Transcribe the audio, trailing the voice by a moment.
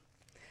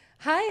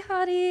Hi,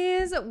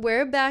 hotties.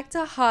 We're back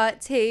to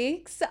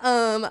Hottakes.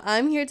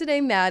 I'm here today,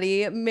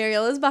 Maddie.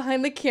 Mariella's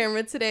behind the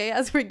camera today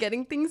as we're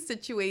getting things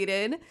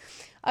situated.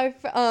 Our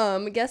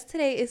guest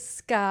today is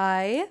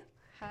Skye.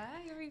 Hi,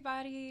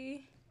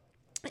 everybody.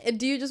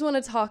 Do you just want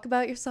to talk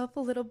about yourself a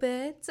little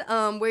bit?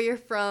 Where you're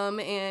from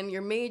and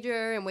your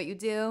major and what you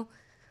do?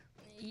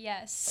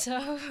 Yes,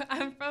 so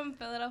I'm from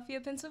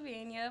Philadelphia,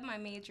 Pennsylvania. My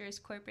major is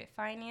corporate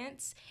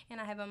finance,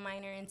 and I have a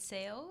minor in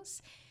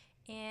sales.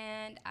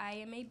 And I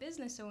am a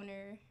business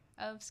owner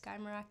of Skye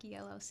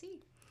LLC.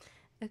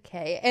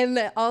 Okay,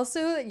 and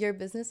also your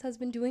business has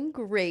been doing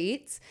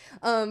great.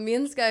 Me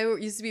and Skye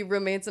used to be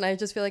roommates, and I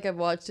just feel like I've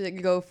watched it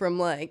go from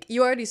like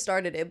you already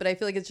started it, but I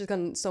feel like it's just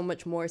gone so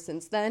much more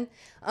since then.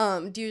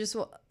 Do you just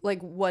like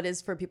what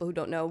is for people who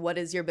don't know what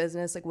is your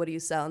business? Like, what do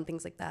you sell and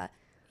things like that?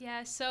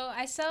 Yeah, so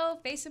I sell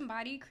face and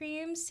body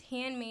creams,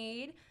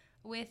 handmade,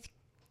 with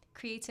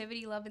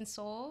creativity, love, and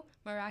soul.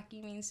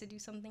 Meraki means to do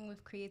something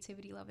with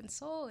creativity, love, and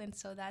soul, and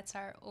so that's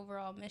our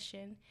overall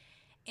mission.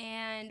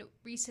 And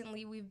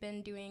recently we've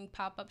been doing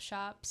pop-up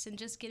shops and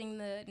just getting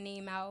the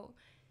name out.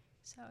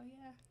 So,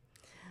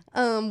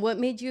 yeah. What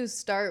made you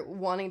start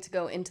wanting to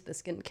go into the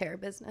skincare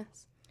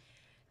business?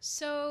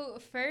 So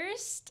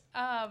first,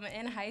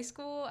 in high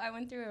school, I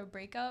went through a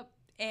breakup,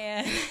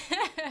 and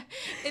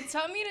it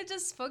taught me to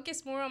just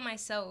focus more on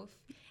myself.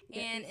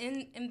 Yes. And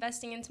in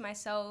investing into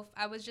myself,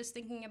 I was just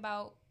thinking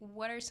about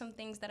what are some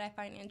things that I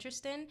find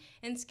interesting,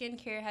 and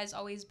skincare has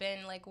always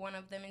been like one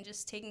of them, and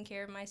just taking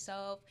care of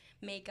myself,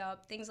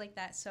 makeup, things like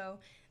that. So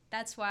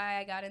that's why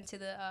I got into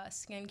the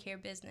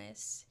skincare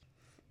business.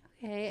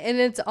 Okay, and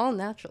it's all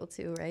natural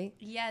too, right?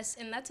 Yes,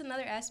 and that's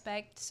another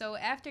aspect. So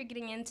after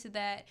getting into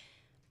that,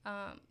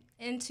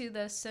 into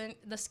the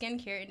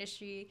skincare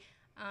industry,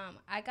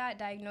 I got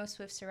diagnosed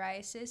with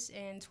psoriasis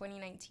in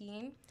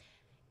 2019,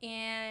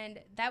 and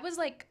that was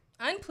like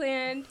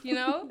unplanned, you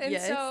know. And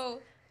Yes.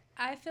 so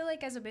I feel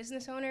like as a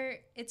business owner,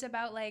 it's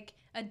about like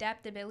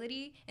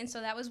adaptability, and so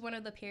that was one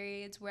of the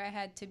periods where I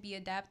had to be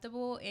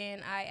adaptable,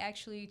 and I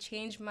actually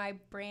changed my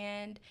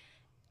brand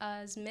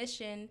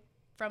mission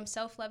from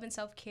self-love and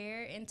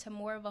self-care into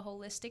more of a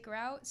holistic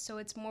route. So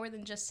it's more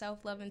than just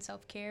self-love and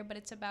self-care, but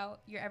it's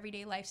about your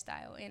everyday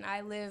lifestyle. And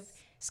I live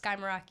Skye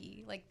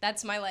Meraki. Like,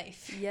 that's my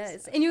life.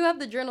 Yes, So, and you have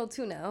the journal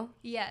too now.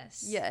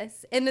 yes.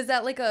 Yes, and is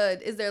that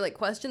is there like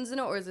questions in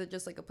it, or is it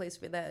just like a place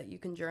for that you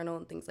can journal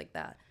and things like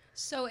that?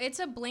 So it's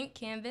a blank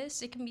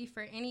canvas. It can be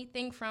for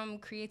anything from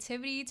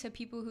creativity to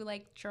people who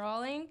like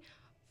drawing,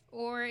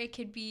 or it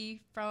could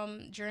be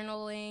from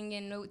journaling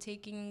and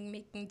note-taking,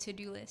 making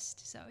to-do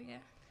lists. So, yeah.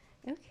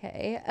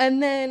 Okay.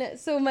 And then,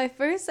 so my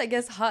first, I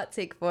guess, hot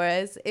take for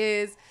us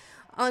is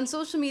on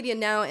social media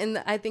now,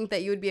 and I think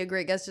that you would be a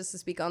great guest just to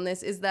speak on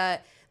this, is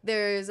that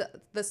there's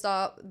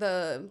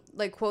the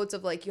like quotes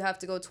of like, you have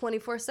to go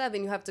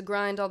 24/7, you have to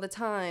grind all the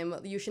time,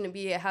 you shouldn't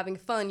be having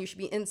fun, you should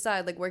be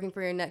inside, like working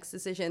for your next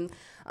decision.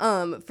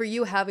 For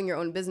you having your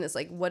own business,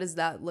 like what does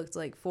that look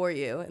like for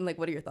you? And like,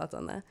 what are your thoughts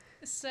on that?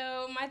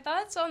 So my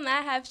thoughts on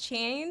that have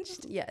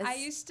changed. Yes. I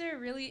used to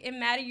really, and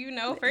Maddie, you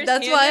know firsthand.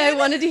 That's why I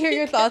wanted to hear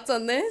your thoughts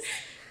on this.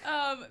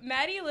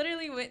 Maddie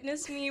literally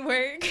witnessed me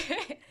work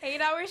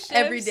 8-hour shifts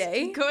Every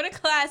day. go to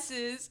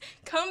classes,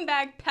 come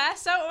back,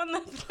 pass out on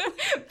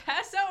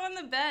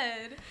the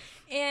bed.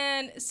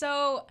 And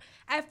so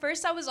at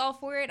first I was all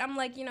for it. I'm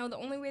like, the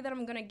only way that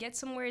I'm gonna get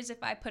somewhere is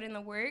if I put in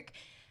the work.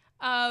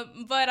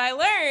 But I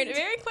learned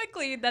very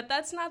quickly that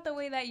that's not the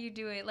way that you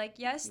do it. Like,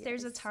 yes,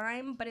 there's a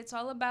time, but it's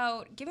all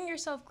about giving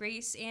yourself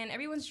grace, and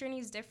everyone's journey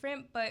is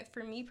different. But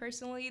for me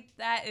personally,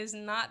 that is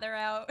not the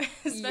route,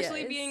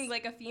 especially being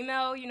like a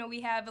female.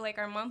 We have like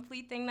our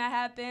monthly thing that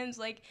happens.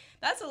 Like,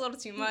 that's a little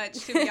too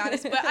much, to be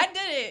honest, but I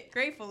did it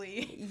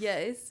gratefully.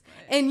 Yes.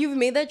 And you've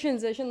made that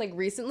transition like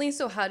recently.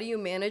 So how do you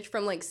manage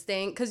from like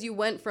staying, because you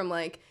went from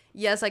like,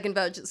 yes, I can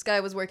vouch,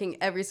 Skye was working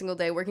every single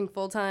day, working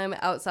full-time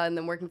outside and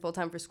then working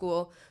full-time for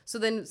school. So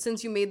then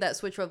since you made that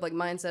switch of like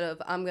mindset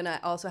of I'm going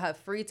to also have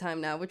free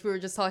time now, which we were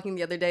just talking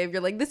the other day, if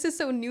you're like, this is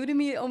so new to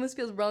me, it almost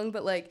feels wrong.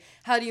 But like,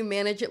 how do you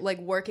manage it, like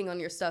working on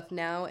your stuff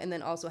now and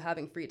then also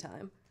having free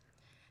time?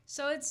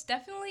 So it's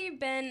definitely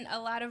been a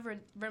lot of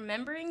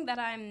remembering that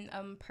I'm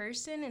a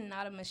person and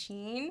not a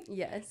machine.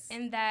 Yes.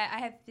 And that I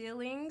have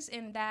feelings,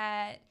 and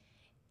that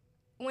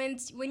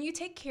when you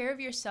take care of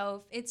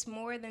yourself, it's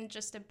more than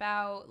just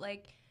about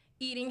like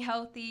eating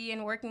healthy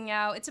and working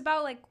out. It's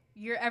about like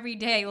your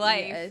everyday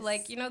life. Yes.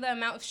 Like, the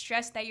amount of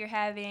stress that you're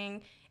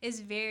having is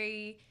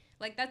very,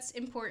 like, that's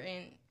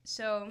important.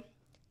 So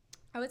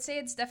I would say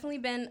it's definitely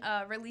been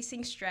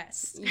releasing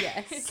stress.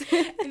 Yes.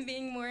 And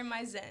being more in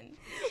my zen.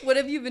 What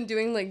have you been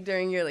doing like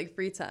during your like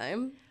free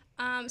time?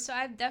 So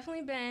I've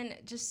definitely been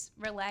just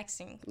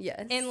relaxing.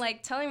 Yes. And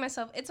like telling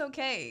myself it's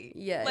okay.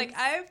 Yes. Like,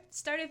 I've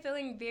started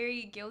feeling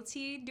very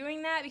guilty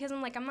doing that, because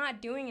I'm like, I'm not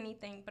doing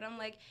anything, but I'm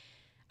like,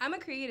 I'm a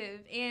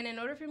creative, and in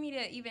order for me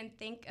to even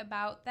think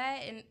about that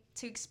and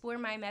to explore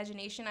my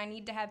imagination, I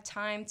need to have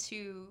time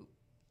to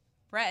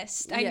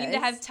rest. I need to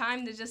have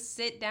time to just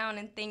sit down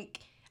and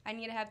think I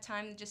need to have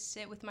time to just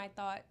sit with my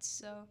thoughts.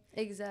 So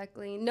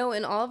Exactly. No,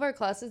 in all of our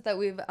classes that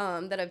we've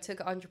that I've took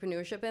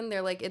entrepreneurship in,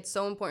 they're like, it's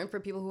so important for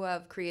people who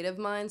have creative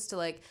minds to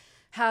like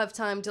have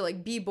time to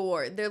like be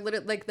bored. They're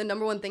literally like, the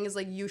number one thing is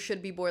like, you should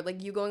be bored.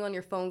 Like, you going on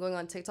your phone, going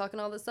on TikTok and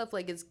all this stuff,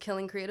 like, is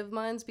killing creative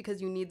minds, because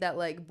you need that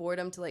like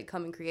boredom to like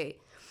come and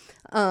create.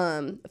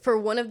 For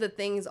one of the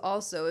things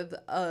also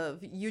of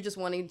you just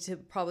wanting to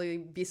probably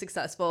be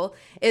successful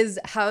is,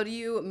 how do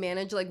you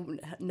manage like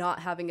not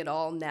having it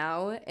all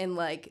now, and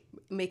like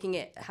making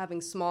it, having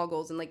small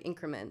goals and like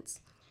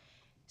increments?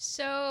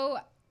 So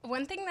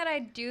one thing that I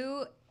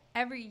do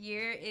every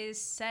year is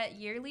set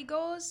yearly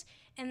goals.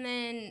 And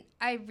then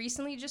I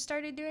recently just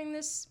started doing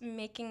this,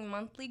 making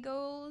monthly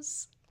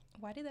goals.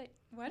 Why did I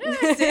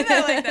say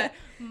that like that?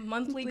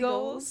 Monthly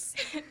goals.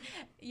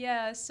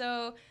 Yeah,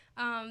 so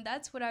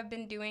that's what I've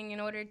been doing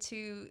in order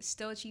to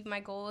still achieve my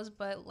goals.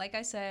 But like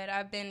I said,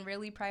 I've been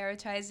really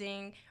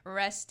prioritizing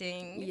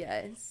resting.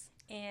 Yes.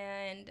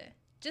 And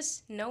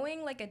just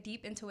knowing like a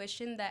deep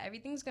intuition that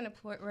everything's going to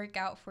work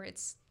out for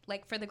its,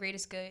 like, for the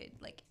greatest good.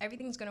 Like,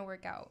 everything's going to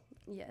work out.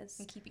 Yes.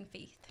 And keeping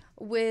faith.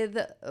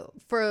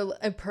 For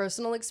a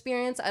personal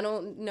experience, I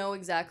don't know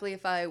exactly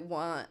if I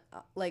want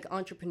like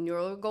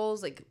entrepreneurial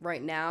goals like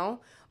right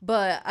now,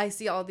 but I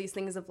see all these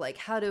things of like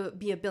how to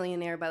be a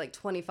billionaire by like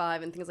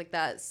 25 and things like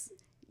that.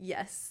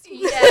 Yes.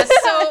 Yeah,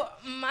 so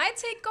my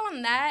take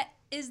on that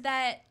is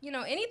that, you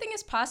know, anything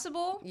is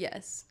possible.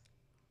 Yes.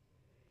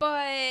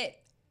 But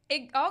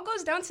it all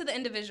goes down to the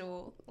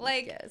individual.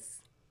 Like, yes.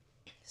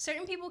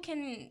 Certain people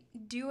can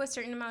do a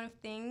certain amount of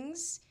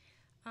things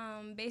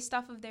based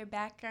off of their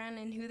background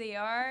and who they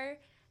are.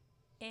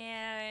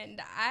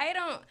 And I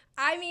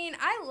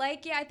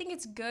like it. I think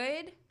it's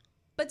good,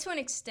 but to an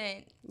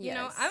extent. Yes. You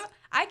know,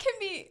 I can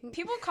be,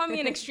 people call me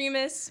an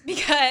extremist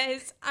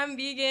because I'm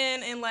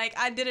vegan and, like,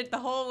 I did it the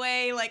whole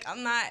way. Like,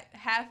 I'm not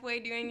halfway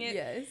doing it.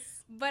 Yes.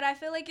 But I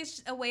feel like it's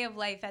just a way of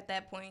life at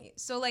that point.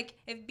 So, like,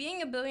 if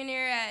being a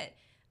billionaire at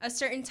a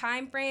certain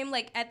time frame,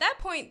 like, at that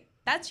point,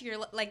 that's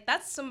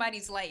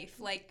somebody's life.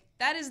 Like,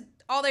 that is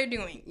all they're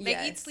doing.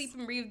 They eat, sleep,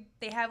 and breathe.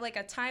 They have, like,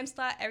 a time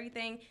slot,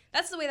 everything.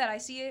 That's the way that I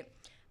see it.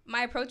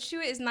 My approach to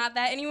it is not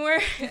that anymore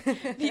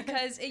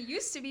because it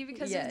used to be,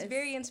 because it's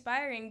very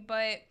inspiring.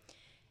 But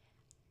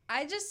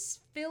I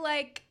just feel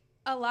like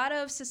a lot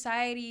of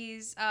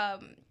society's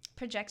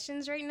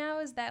projections right now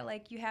is that,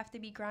 like, you have to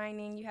be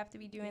grinding, you have to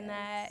be doing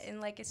that. And,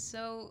 like, it's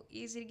so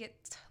easy to get,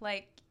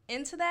 like,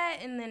 into that,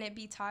 and then it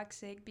be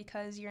toxic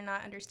because you're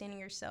not understanding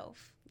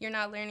yourself. You're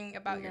not learning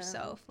about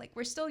yourself. Like,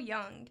 we're still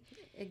young.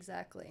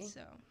 Exactly.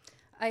 So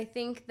I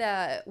think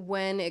that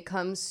when it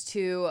comes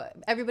to,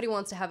 everybody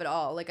wants to have it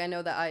all. Like, I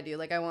know that I do.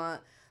 Like, I want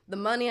the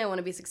money, I want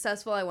to be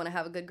successful, I want to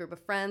have a good group of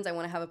friends, I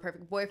want to have a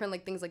perfect boyfriend,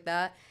 like, things like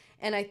that.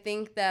 And I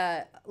think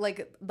that,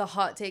 like, the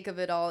hot take of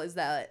it all is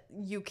that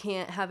you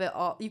can't have it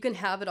all. You can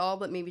have it all,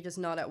 but maybe just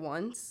not at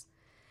once.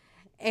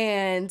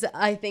 And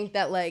I think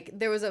that, like,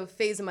 there was a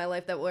phase in my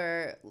life that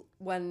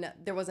when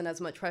there wasn't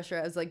as much pressure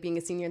as, like, being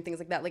a senior and things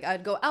like that. Like,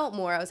 I'd go out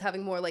more. I was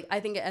having more, like,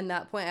 I think at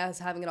that point I was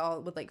having it all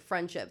with, like,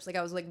 friendships. Like,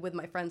 I was, like, with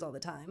my friends all the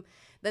time.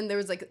 Then there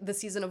was, like, the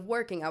season of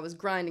working. I was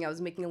grinding. I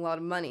was making a lot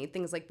of money,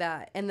 things like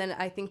that. And then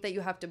I think that you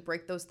have to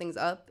break those things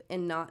up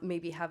and not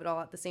maybe have it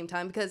all at the same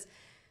time. Because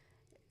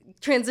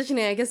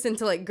transitioning, I guess,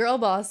 into, like, girl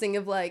bossing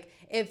of, like,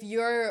 if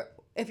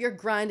you're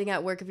grinding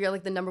at work, if you're,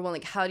 like, the number one,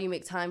 like, how do you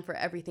make time for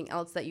everything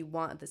else that you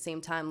want at the same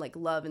time, like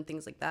love and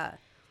things like that?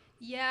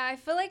 Yeah, I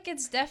feel like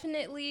it's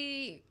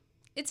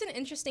an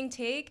interesting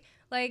take.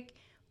 Like,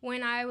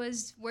 when I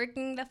was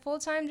working the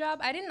full-time job,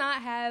 I did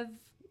not have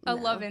a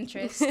love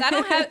interest. I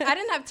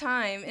didn't have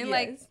time. And,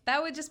 like,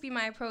 that would just be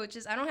my approach,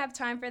 is I don't have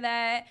time for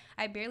that.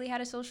 I barely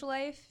had a social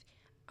life.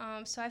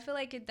 So I feel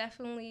like it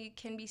definitely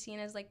can be seen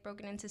as, like,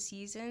 broken into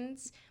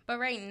seasons. But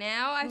right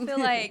now, I feel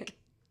like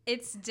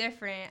it's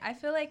different. I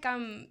feel like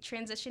I'm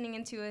transitioning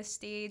into a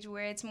stage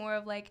where it's more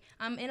of, like,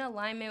 I'm in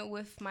alignment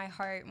with my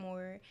heart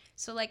more.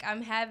 So, like,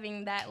 I'm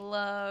having that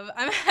love.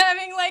 I'm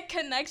having, like,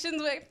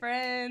 connections with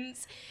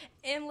friends.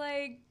 And,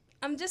 like,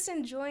 I'm just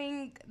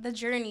enjoying the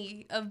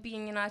journey of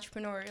being an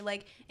entrepreneur.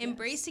 Like,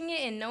 embracing it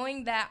and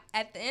knowing that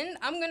at the end,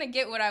 I'm going to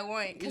get what I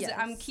want because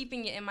I'm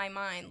keeping it in my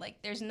mind.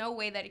 Like, there's no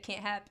way that it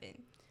can't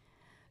happen.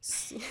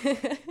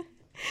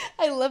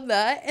 I love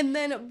that. And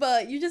then,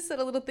 but you just said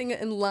a little thing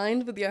in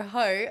line with your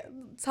heart.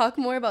 Talk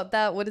more about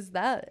that. What is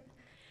that?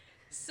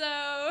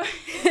 So,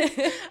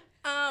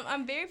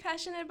 I'm very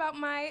passionate about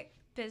my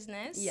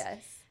business.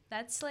 Yes.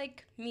 That's,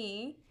 like,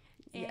 me.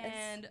 Yes.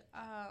 And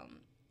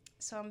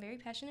so I'm very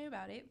passionate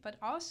about it. But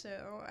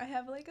also, I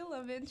have, like, a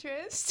love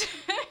interest.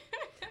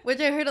 Which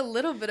I heard a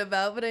little bit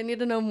about, but I need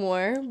to know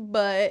more.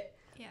 But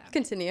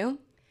continue.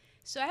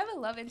 So I have a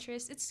love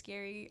interest. It's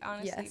scary,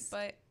 honestly. Yes.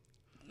 But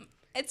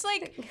it's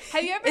like,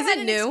 have you ever had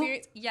an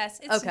experience? Yes,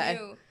 it's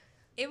new.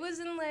 It was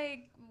in,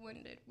 like,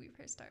 when did we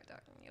first start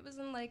talking? It was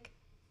in, like,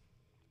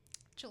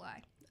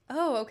 July.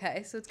 Oh,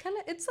 okay. So it's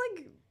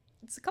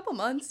it's a couple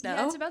months now.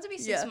 Yeah, it's about to be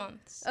 6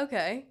 months.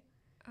 Okay.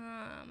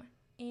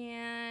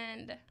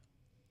 And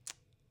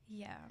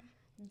yeah.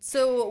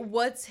 So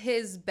what's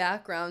his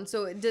background?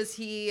 So does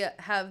he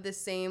have the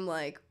same,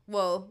 like,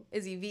 well,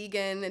 is he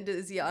vegan?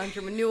 Is he an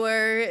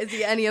entrepreneur? Is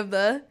he any of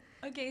the?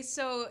 Okay,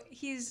 so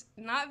he's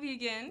not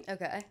vegan.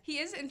 Okay. He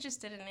is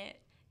interested in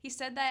it. He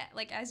said that,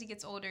 like, as he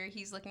gets older,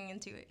 he's looking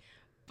into it.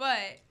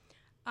 But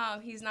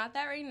he's not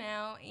that right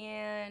now,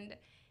 and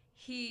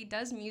he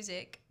does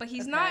music, but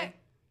he's not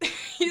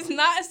he's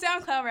not a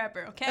SoundCloud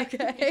rapper, okay?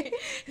 Okay.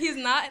 He's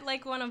not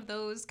like one of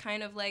those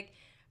kind of like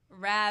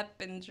rap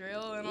and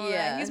drill and all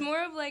that. He's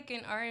more of like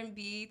an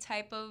R&B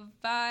type of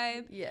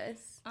vibe.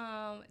 Yes.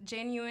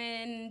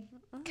 Genuine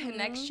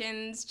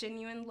connections,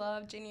 genuine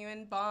love,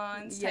 genuine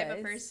bonds type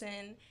of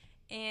person.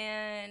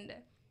 And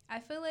I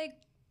feel like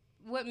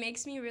what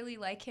makes me really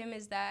like him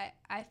is that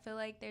I feel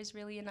like there's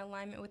really an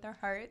alignment with our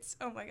hearts.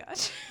 Oh my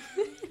gosh.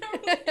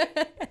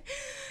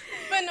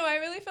 But no, I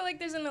really feel like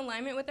there's an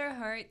alignment with our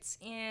hearts,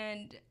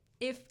 and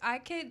if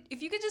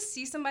you could just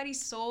see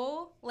somebody's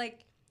soul,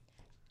 like,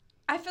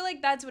 I feel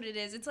like that's what it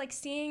is. It's like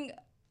seeing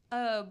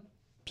a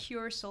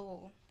pure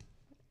soul.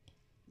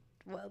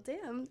 Well,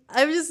 damn.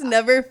 I've just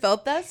never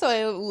felt that, so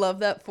I love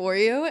that for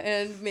you,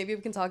 and maybe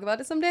we can talk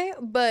about it someday.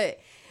 But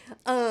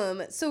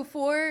so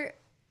for,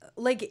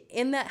 like,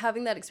 in that,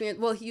 having that experience,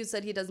 well, you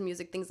said he does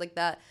music, things like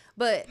that,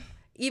 but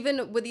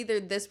even with either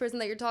this person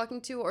that you're talking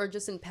to or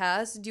just in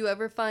past, do you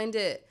ever find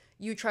it,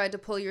 you try to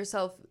pull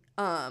yourself,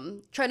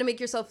 try to make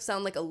yourself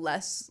sound like a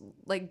less,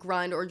 like,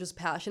 grind or just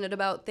passionate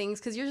about things?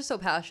 Because you're just so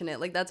passionate.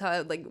 Like, that's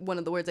how, like, one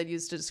of the words I'd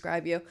use to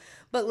describe you.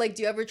 But, like,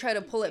 do you ever try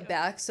to pull it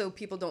back so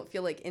people don't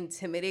feel, like,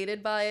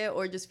 intimidated by it,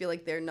 or just feel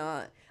like they're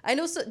not? I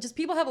know just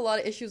people have a lot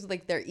of issues with,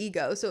 like, their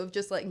ego, so of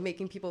just, like,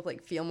 making people,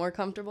 like, feel more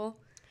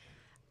comfortable.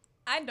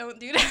 I don't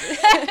do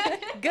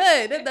that.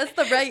 Good. That's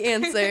the right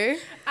answer.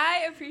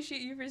 I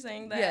appreciate you for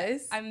saying that.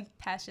 Yes. I'm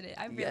passionate.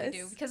 I really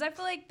do. Because I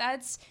feel like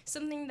that's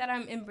something that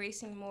I'm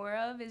embracing more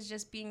of, is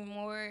just being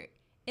more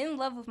in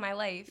love with my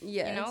life.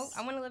 Yes. You know?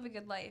 I want to live a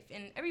good life,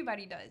 and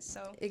everybody does.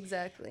 So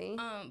exactly.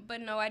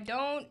 But no, I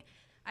don't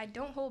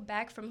hold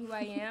back from who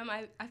I am.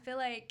 I feel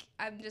like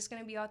I'm just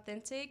going to be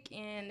authentic,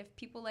 and if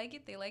people like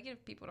it, they like it.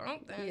 If people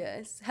don't, then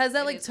yes. Has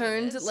that, like,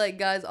 turned, like,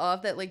 guys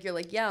off that, like, you're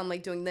like, yeah, I'm,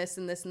 like, doing this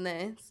and this and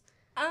this?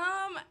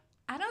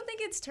 I don't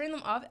think it's turned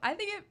them off. I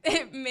think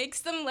it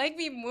makes them like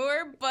me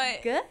more,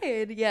 but...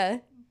 Good, yeah.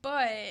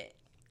 But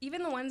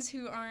even the ones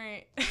who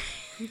aren't...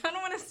 I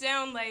don't want to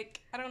sound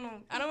like... I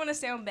don't want to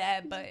sound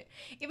bad, but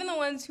even the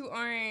ones who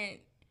aren't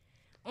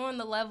on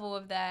the level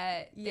of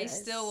that, they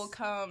still will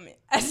come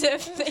as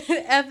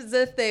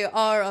if they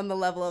are on the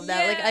level of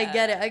that. Like, I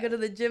get it. I go to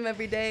the gym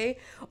every day.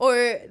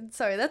 Or,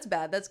 sorry, that's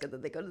bad. That's good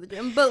that they go to the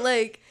gym. But,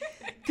 like,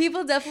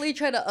 people definitely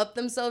try to up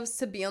themselves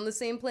to be on the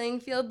same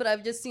playing field. But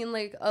I've just seen,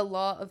 like, a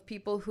lot of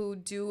people who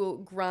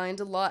do grind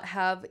a lot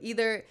have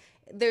either...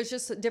 There's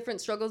just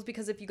different struggles,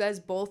 because if you guys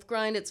both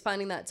grind, it's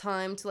finding that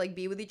time to, like,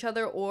 be with each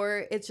other.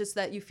 Or it's just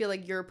that you feel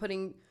like you're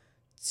putting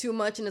too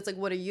much, and it's like,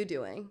 what are you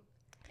doing?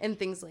 And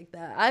things like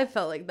that. I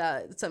felt like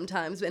that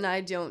sometimes, and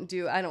I don't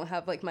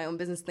have, like, my own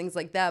business, things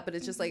like that, but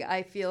it's just like,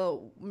 I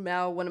feel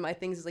now one of my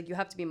things is, like, you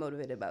have to be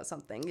motivated about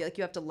something. Like,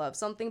 you have to love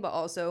something, but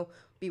also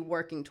be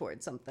working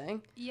towards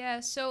something.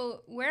 Yeah,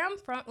 so where I'm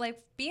from,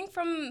 like, being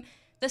from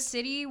the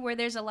city where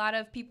there's a lot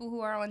of people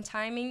who are on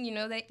timing, you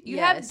know, that you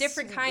have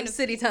different kind of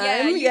city time.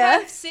 Yeah, you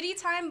have city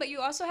time, but you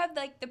also have,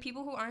 like, the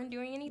people who aren't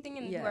doing anything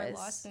and who are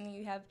lost, and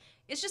you have,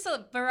 it's just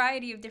a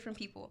variety of different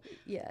people.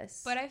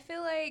 Yes. But I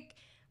feel like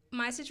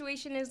my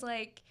situation is,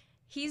 like,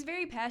 he's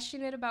very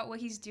passionate about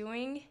what he's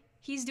doing.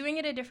 He's doing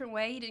it a different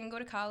way. He didn't go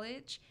to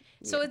college.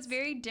 So it's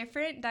very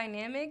different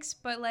dynamics,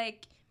 but,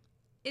 like,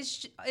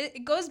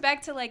 it goes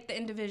back to, like, the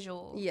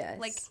individual. Yes.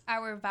 Like,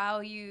 our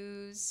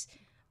values,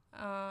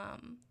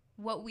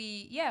 what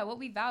we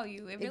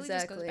value. It really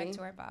just goes back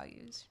to our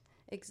values.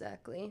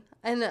 Exactly.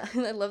 And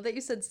I love that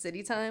you said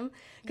city time,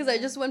 because I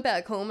just went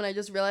back home and I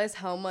just realized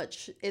how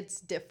much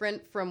it's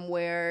different from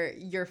where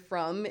you're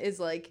from. Is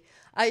like,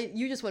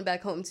 you just went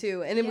back home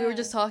too, and then we were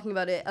just talking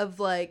about it,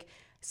 of, like,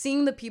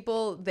 seeing the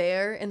people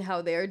there and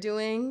how they're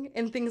doing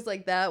and things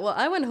like that. Well,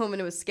 I went home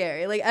and it was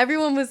scary. Like,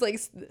 everyone was, like,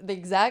 the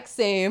exact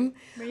same.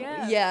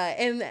 Yeah,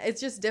 and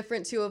it's just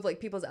different too, of, like,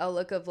 people's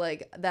outlook of,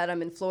 like, that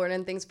I'm in Florida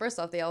and things. First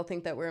off, they all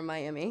think that we're in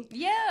Miami.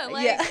 Yeah,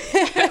 like,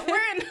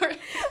 we're in...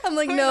 I'm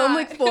like, no, I'm,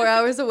 like, 4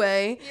 hours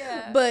away.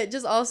 But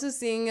just also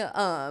seeing,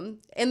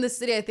 in the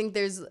city, I think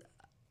there's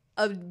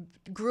a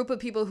group of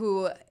people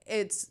who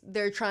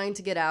they're trying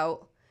to get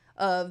out.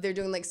 They're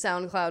doing, like,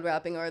 SoundCloud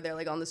rapping, or they're,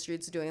 like, on the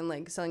streets doing,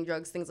 like, selling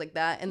drugs, things like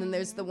that. And then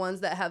there's the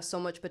ones that have so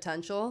much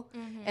potential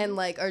and,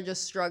 like, are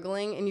just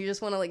struggling, and you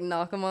just want to, like,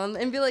 knock them on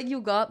and be like, you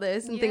got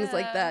this, and things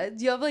like that.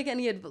 Do you have, like,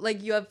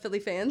 like, you have Philly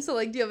fans, so,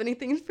 like, do you have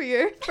anything for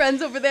your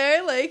friends over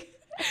there? Like,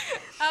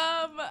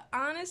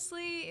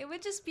 honestly, it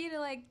would just be to,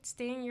 like,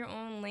 stay in your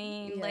own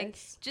lane. Like,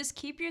 just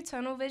keep your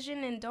tunnel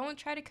vision and don't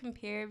try to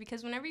compare,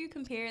 because whenever you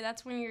compare,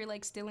 that's when you're,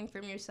 like, stealing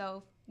from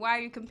yourself. Why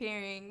are you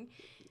comparing?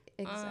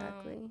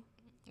 Exactly.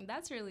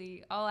 That's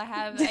really all I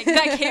have, like,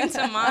 that came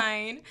to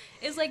mind.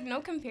 Is, like, no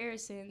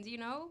comparisons, you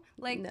know?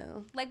 Like,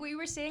 like what you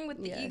were saying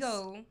with the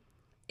ego.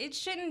 it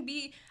shouldn't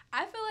be.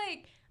 I feel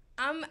like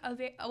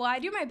I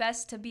do my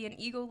best to be an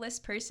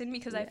egoless person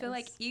because I feel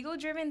like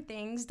ego-driven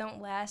things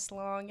don't last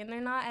long and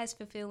they're not as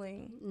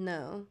fulfilling.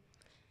 No.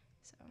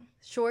 So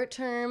short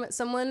term,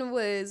 one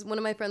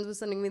of my friends was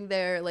sending me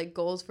their like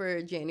goals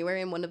for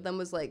January, and one of them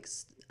was like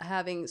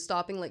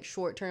stopping like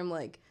short term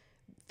like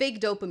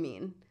fake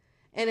dopamine,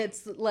 and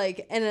it's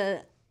like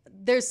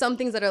there's some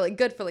things that are like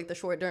good for like the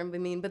short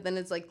dopamine, but then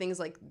it's like things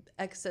like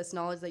excess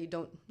knowledge that you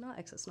don't, not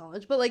excess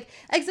knowledge, but like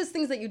excess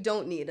things that you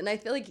don't need. And I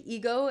feel like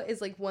ego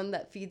is like one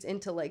that feeds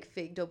into like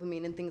fake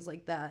dopamine and things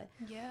like that.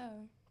 Yeah.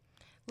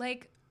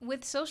 Like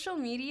with social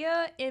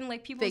media and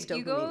like people's Fake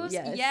egos.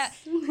 dopamine,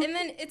 yes. Yeah. And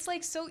then it's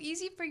like so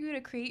easy for you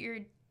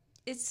to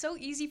it's so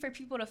easy for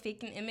people to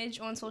fake an image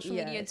on social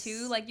media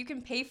too. Like you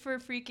can pay for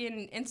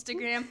freaking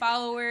Instagram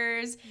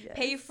followers,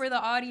 pay for the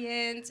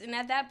audience, and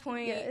at that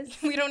point,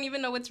 we don't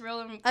even know what's real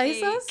and fake. I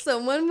saw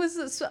someone was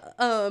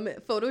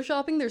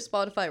photoshopping their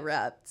Spotify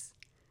Wrapped.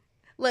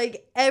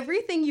 Like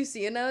everything you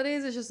see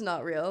nowadays is just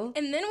not real.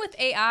 And then with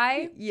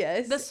AI,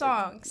 the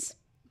songs.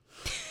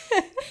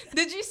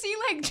 Did you see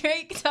like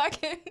Drake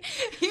talking?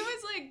 He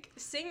was like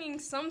singing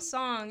some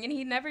song and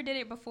he never did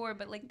it before,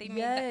 but like they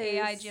made the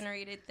AI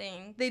generated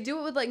thing. They do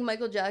it with like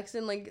Michael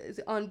Jackson, like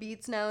on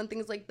beats now and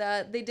things like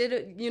that. They did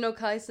it,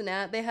 Kai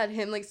Cenat. They had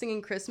him like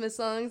singing Christmas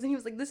songs, and he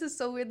was like, "This is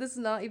so weird. This is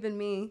not even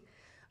me."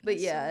 But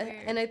that's so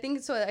weird. And I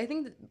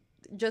think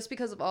just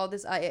because of all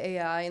this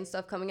AI and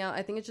stuff coming out,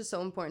 I think it's just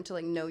so important to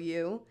like know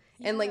you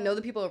and like know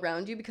the people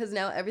around you, because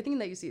now everything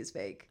that you see is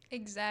fake.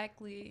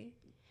 Exactly.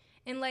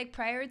 And like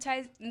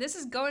this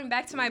is going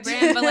back to my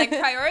brand, but like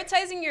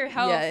prioritizing your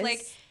health.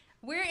 Like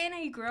we're in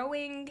a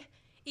growing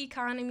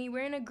economy,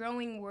 we're in a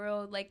growing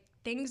world, like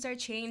things are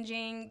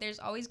changing, there's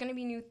always going to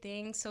be new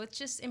things, so it's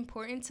just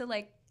important to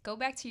like go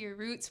back to your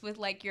roots with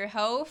like your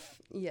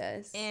health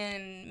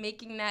and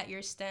making that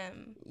your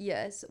stem.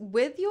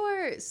 With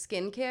your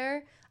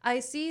skincare, I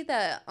see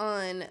that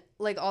on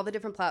like all the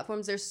different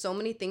platforms there's so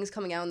many things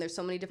coming out and there's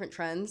so many different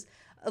trends.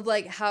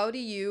 Like, how do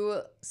you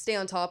stay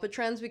on top of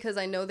trends? Because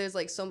I know there's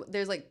like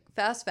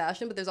fast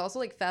fashion, but there's also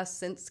like fast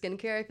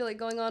skincare, I feel like,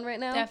 going on right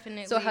now.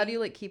 Definitely. So how do you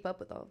like keep up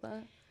with all of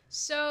that?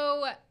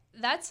 So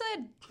that's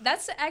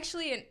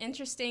actually an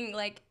interesting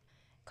like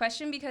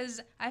question,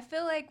 because I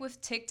feel like with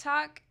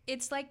TikTok,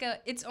 it's like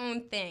its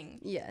own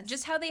thing. Yes.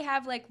 Just how they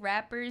have like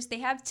rappers, they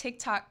have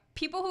TikTok.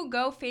 People who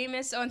go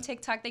famous on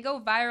TikTok, they go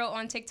viral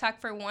on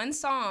TikTok for one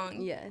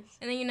song. Yes.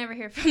 And then you never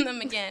hear from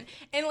them again.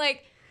 And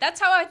like, that's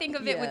how I think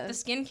of it with the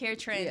skincare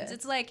trends. Yeah.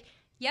 It's like,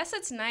 yes,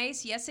 it's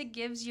nice. Yes, it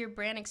gives your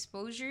brand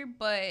exposure,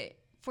 but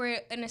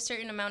in a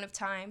certain amount of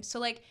time. So,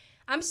 like,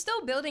 I'm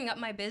still building up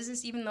my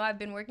business, even though I've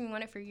been working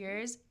on it for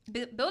years.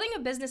 Building a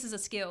business is a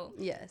skill.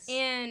 Yes.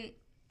 And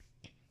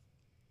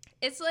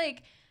it's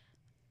like,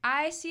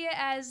 I see it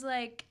as,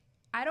 like,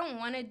 I don't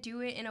want to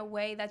do it in a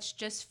way that's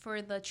just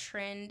for the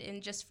trend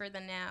and just for the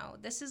now.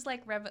 This is,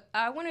 like,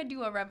 I want to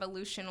do a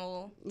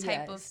revolutional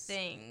type of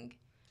thing.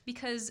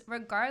 Because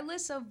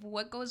regardless of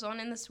what goes on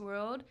in this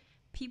world,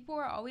 people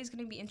are always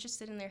going to be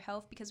interested in their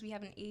health because we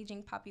have an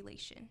aging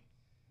population.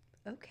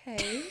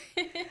 Okay.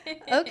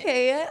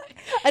 Okay.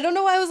 I don't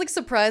know why I was like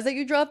surprised that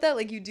you dropped that.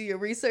 Like you do your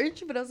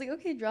research, but I was like,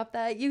 okay, drop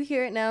that. You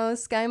hear it now.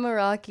 Skye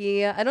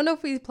Meraki. I don't know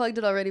if we plugged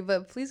it already,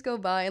 but please go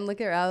by and look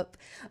her up.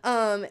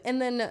 And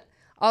then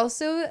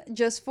also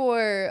just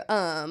for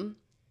sorry.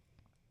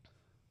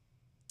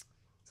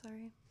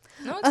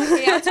 No, it's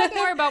okay. I'll talk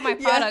more about my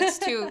products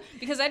too,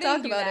 because I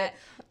didn't do that.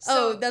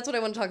 So, that's what I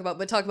want to talk about,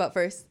 but talk about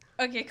first.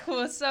 Okay,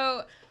 cool.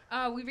 So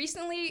we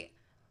recently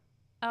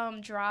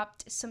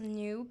dropped some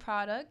new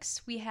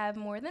products. We have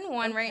more than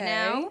one right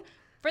now.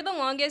 For the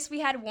longest,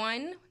 we had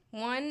one,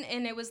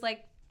 and it was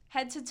like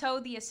head to toe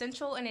the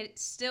essential, and it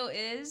still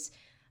is.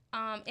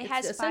 It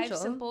has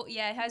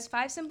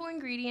 5 simple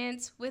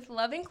ingredients with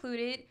love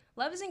included.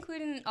 Love is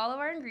included in all of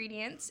our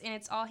ingredients, and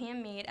it's all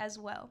handmade as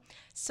well.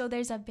 So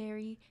there's a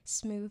very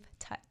smooth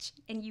touch,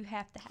 and you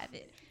have to have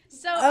it.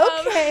 So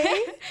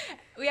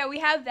we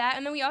have that,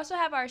 and then we also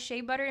have our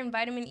shea butter and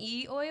vitamin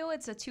E oil.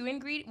 It's a 3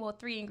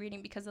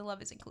 ingredient because the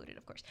love is included,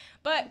 of course.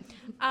 But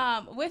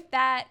with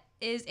that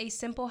is a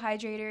simple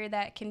hydrator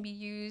that can be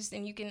used,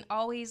 and you can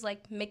always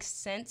like mix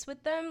scents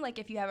with them. Like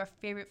if you have a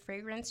favorite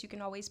fragrance, you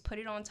can always put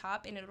it on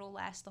top, and it'll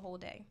last the whole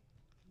day.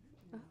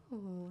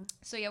 Oh.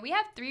 So yeah, we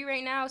have 3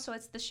 right now. So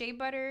it's the shea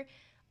butter,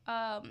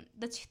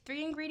 the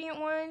 3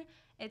 ingredient one.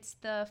 It's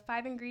the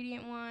 5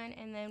 ingredient one,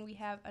 and then we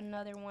have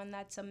another one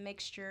that's a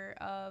mixture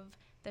of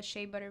the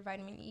shea butter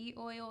vitamin E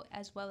oil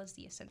as well as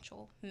the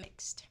essential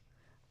mixed.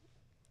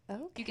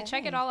 Okay. You can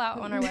check it all out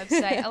on our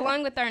website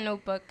along with our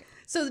notebook.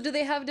 So do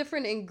they have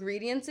different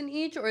ingredients in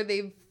each, or are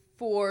they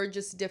for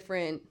just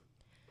different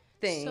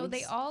things? So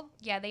they all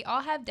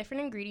have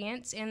different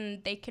ingredients,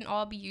 and they can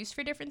all be used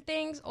for different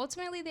things.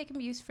 Ultimately, they can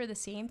be used for the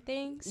same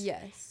things.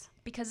 Yes.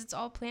 Because it's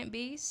all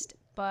plant-based,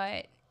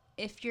 but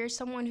if you're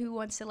someone who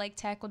wants to like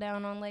tackle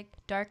down on like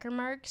darker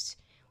marks,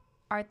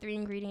 our 3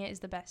 ingredient is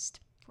the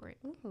best for it.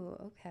 Ooh,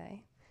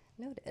 okay.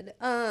 Noted.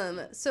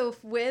 So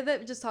with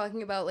it, just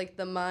talking about like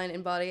the mind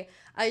and body,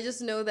 I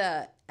just know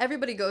that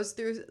everybody goes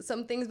through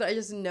some things, but I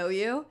just know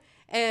you.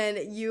 And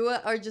you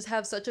are just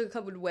have such a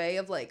good way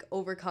of like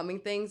overcoming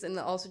things and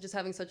also just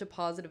having such a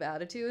positive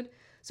attitude.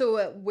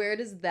 So where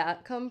does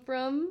that come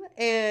from?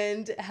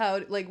 And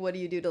how, like, what do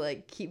you do to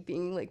like keep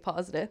being like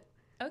positive?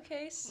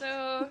 Okay,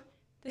 so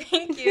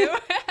thank you.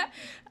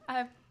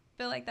 I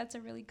feel like that's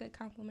a really good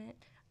compliment.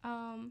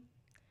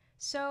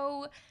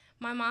 So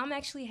my mom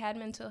actually had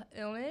mental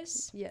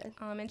illness. Yeah.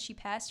 And she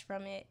passed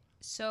from it.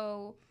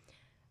 So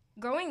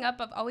growing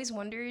up, I've always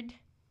wondered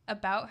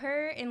about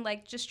her and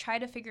like just try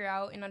to figure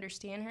out and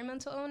understand her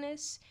mental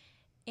illness.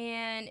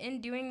 And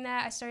in doing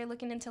that, I started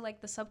looking into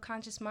like the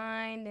subconscious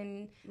mind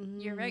and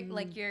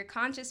your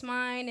conscious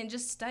mind and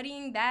just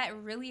studying that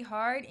really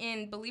hard.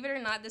 And believe it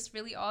or not, this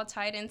really all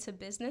tied into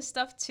business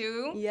stuff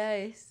too.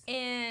 Yes.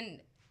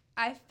 And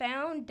I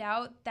found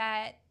out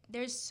that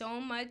there's so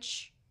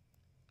much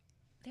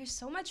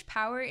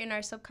power in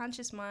our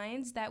subconscious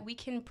minds that we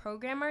can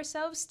program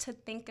ourselves to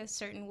think a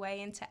certain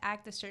way and to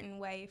act a certain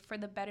way for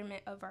the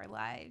betterment of our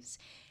lives.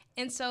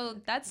 And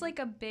so that's like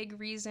a big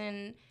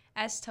reason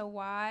as to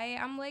why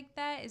I'm like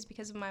that is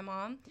because of my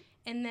mom.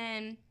 And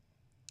then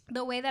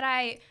the way that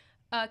I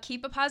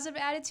keep a positive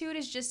attitude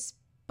is just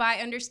by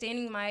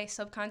understanding my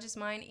subconscious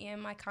mind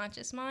and my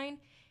conscious mind.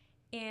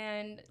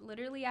 And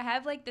literally, I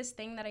have like this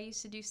thing that I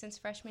used to do since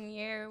freshman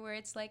year where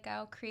it's like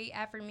I'll create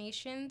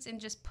affirmations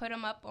and just put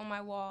them up on my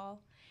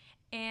wall.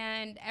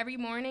 And every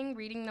morning,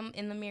 reading them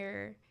in the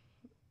mirror.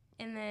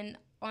 And then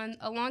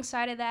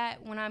alongside of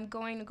that, when I'm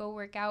going to go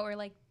work out or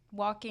like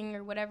walking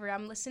or whatever,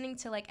 I'm listening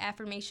to like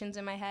affirmations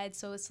in my head.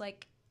 So it's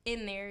like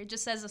in there,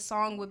 just as a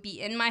song would be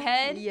in my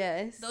head.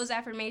 Yes. Those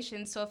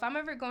affirmations. So if I'm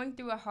ever going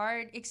through a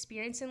hard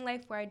experience in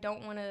life where I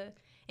don't want to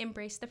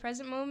embrace the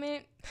present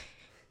moment...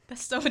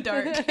 That's so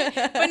dark.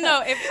 But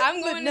no, if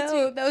I'm going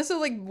to... that was so,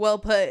 like, well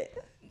put.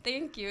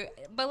 Thank you.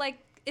 But, like,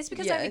 it's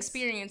because I've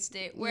experienced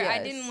it where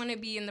I didn't want to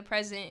be in the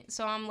present.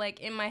 So I'm, like,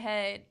 in my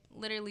head,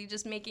 literally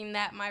just making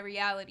that my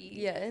reality.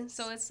 Yes.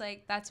 So it's,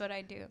 like, that's what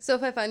I do. So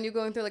if I find you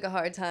going through, like, a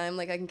hard time,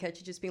 like, I can catch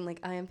you just being like,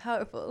 I am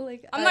powerful.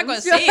 Like, I'm not going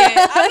to say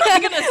it. I'm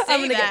not going to say I'm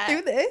going to that.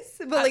 get through this.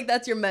 But, like,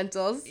 that's your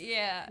mentals.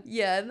 Yeah.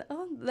 Yeah.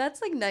 Oh,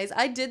 that's, like, nice.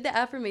 I did the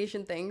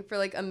affirmation thing for,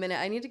 like, a minute.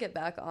 I need to get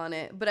back on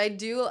it. But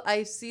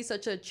I see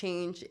such a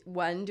change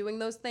when doing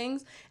those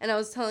things. And I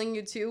was telling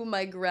you, too,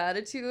 my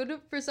gratitude,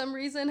 for some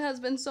reason, has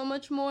been so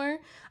much more.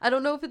 I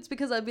don't know if it's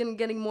because I've been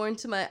getting more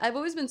into I've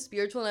always been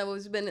spiritual and I've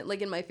always been,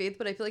 like, in my faith.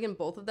 But I feel like in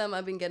both of them,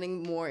 I've been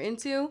getting more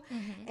into.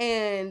 Mm-hmm.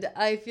 And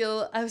I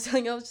was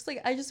telling you, I was just,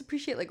 like, I just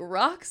appreciate, like,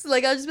 rocks.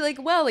 Like, I'll just be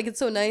like, wow, like, it's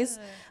so nice.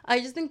 Yeah. I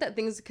just think that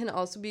things can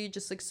also be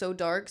just, like, so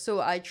dark.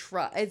 So I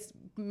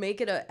make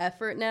it an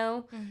effort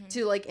now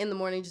to, like, in the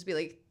morning just be,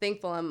 like,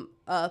 thankful I'm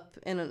up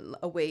and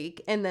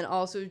awake. And then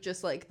also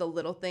just, like, the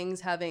little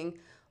things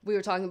we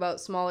were talking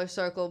about smaller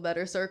circle,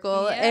 better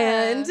circle.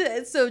 Yeah.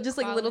 And so just,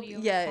 like, quality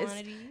little, yes.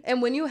 Quantity.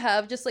 And when you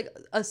have just, like,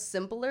 a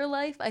simpler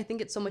life, I think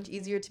it's so much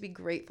easier to be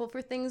grateful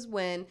for things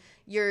when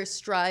you're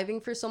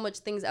striving for so much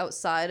things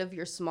outside of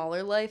your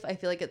smaller life. I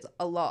feel like it's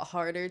a lot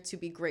harder to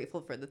be grateful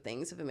for the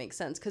things, if it makes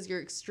sense, because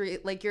you're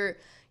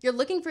you're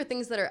looking for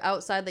things that are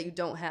outside that you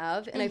don't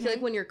have. And I feel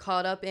like when you're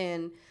caught up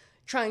in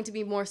trying to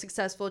be more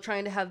successful,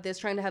 trying to have this,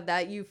 trying to have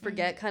that, you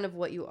forget kind of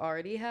what you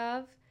already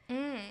have.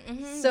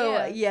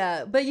 So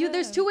but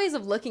there's two ways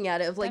of looking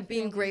at it, of like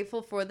being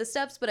grateful for the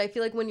steps, but I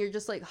feel like when you're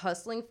just like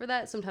hustling for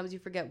that, sometimes you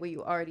forget what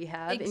you already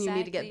have. Exactly. And you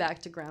need to get back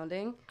to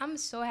grounding. I'm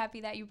so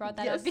happy that you brought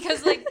that up,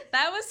 because like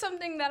that was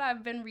something that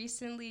I've been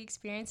recently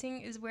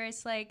experiencing, is where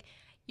it's like,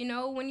 you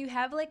know, when you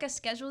have like a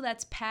schedule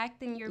that's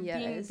packed and you're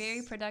being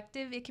very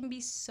productive, it can be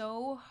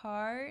so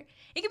hard.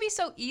 It can be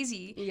so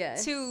easy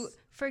to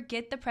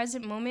forget the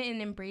present moment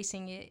and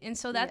embracing it. And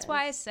so that's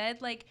why I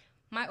said, like,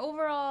 my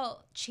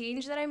overall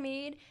change that I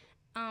made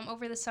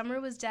over the summer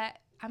was that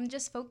I'm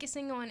just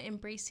focusing on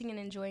embracing and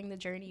enjoying the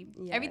journey.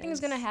 Yes. Everything's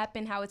going to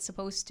happen how it's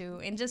supposed to,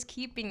 and just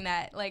keeping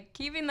that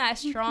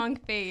strong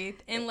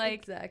faith and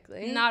like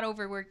not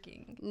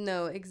overworking.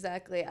 No,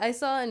 exactly. I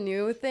saw a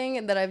new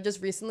thing that I've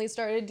just recently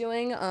started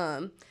doing.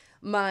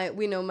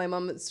 We know my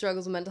mom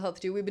struggles with mental health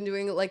too. We've been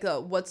doing like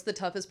what's the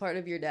toughest part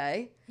of your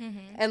day?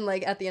 And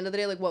like at the end of the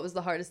day, like what was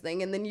the hardest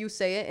thing? And then you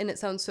say it and it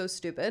sounds so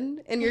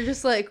stupid. And you're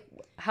just like,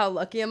 how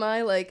lucky am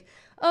I? Like,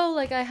 oh,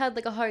 like I had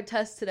like a hard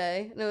test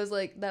today. And it was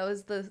like, that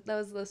was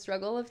the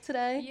struggle of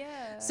today.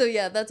 Yeah. So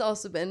yeah, that's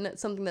also been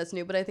something that's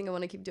new, but I think I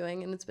want to keep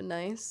doing, and it's been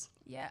nice.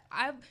 Yeah.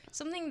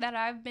 Something that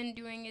I've been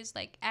doing is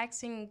like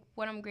asking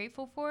what I'm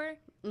grateful for.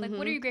 Like,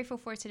 what are you grateful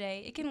for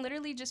today? It can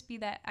literally just be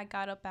that I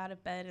got up out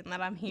of bed and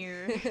that I'm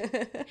here.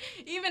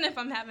 Even if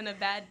I'm having a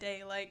bad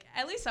day, like,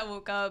 at least I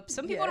woke up.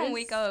 Some people don't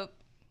wake up.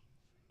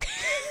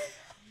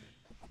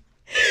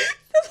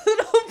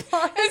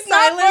 It's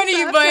not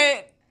funny,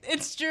 but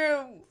it's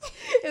true.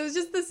 It was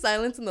just the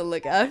silence and the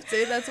look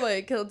after. That's why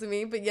it killed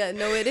me. But yeah,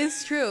 no, it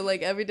is true.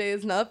 Like, every day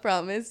is not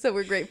promised. So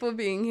we're grateful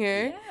being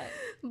here. Yeah.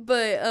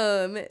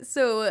 But,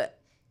 so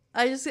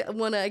I just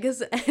want to, I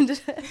guess, end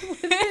it.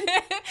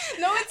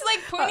 No, it's like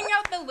pointing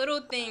out the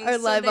little things. Our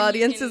so live then you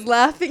audience can- is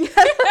laughing at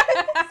us.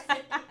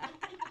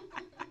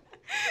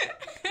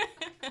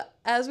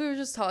 As we were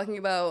just talking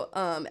about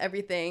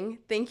everything,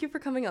 thank you for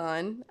coming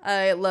on.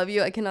 I love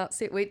you. I cannot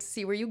wait to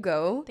see where you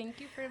go. Thank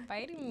you for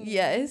inviting me.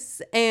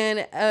 Yes,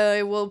 and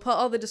I will put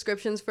all the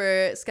descriptions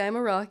for Skye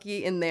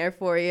Meraki in there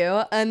for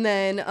you. And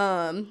then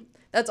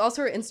that's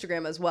also her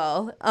Instagram as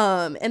well.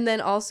 And then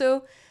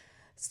also,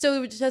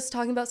 still just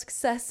talking about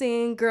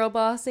successing, girl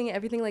bossing,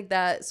 everything like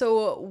that.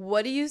 So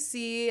what do you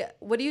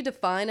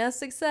define as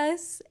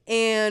success?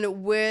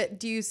 And where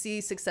do you see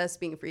success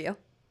being for you?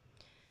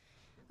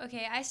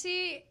 Okay,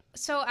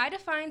 I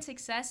define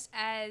success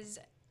as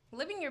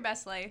living your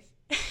best life.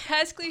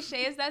 As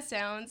cliche as that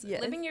sounds,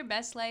 Yes. living your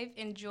best life,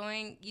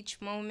 enjoying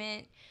each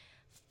moment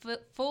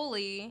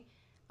fully,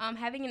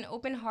 having an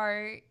open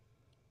heart,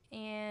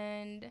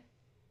 and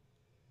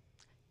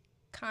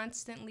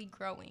constantly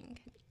growing.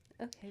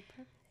 Okay,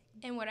 perfect.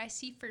 And what I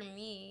see for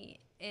me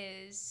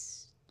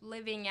is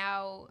living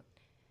out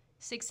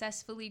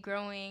successfully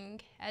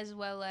growing, as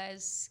well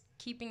as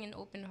keeping an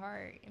open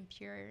heart and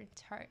pure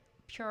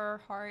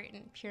heart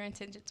and pure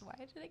intentions. Why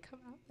did it come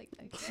out like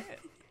that?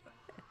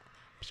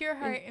 Pure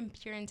heart and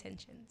pure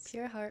intentions.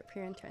 Pure heart,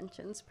 pure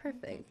intentions.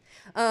 Perfect.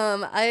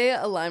 I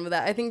align with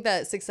that. I think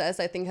that success,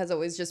 has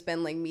always just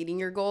been like meeting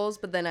your goals,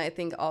 but then I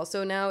think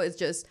also now it's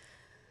just,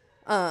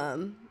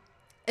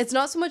 it's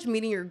not so much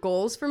meeting your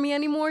goals for me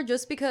anymore,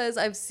 just because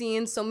I've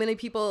seen so many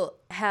people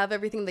have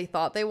everything they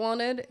thought they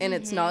wanted and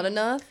it's not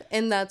enough,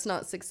 and that's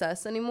not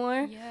success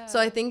anymore. Yeah. So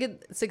I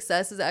think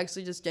success is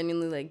actually just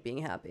genuinely like being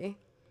happy.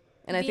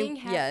 And being I think,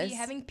 happy, yes.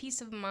 having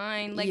peace of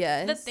mind, like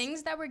Yes. the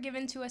things that were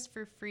given to us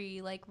for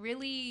free, like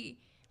really,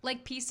 like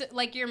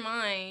like your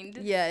mind.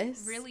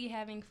 Yes. Really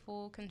having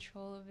full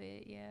control of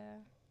it. Yeah.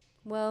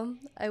 Well,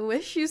 I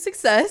wish you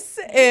success,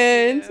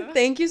 and you.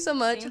 thank you so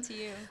much. Same to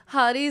you.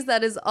 Hotties,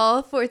 that is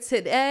all for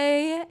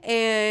today,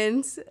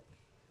 and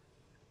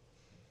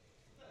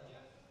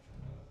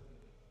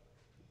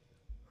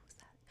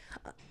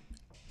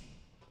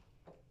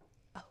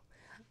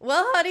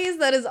well, hotties,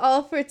 that is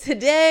all for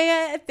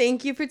today.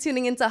 Thank you for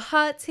tuning into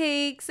Hot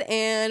Takes,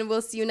 and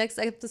we'll see you next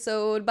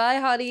episode. Bye,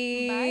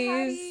 hotties. Bye,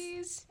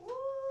 hotties.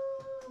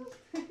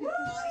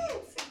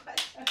 Woo!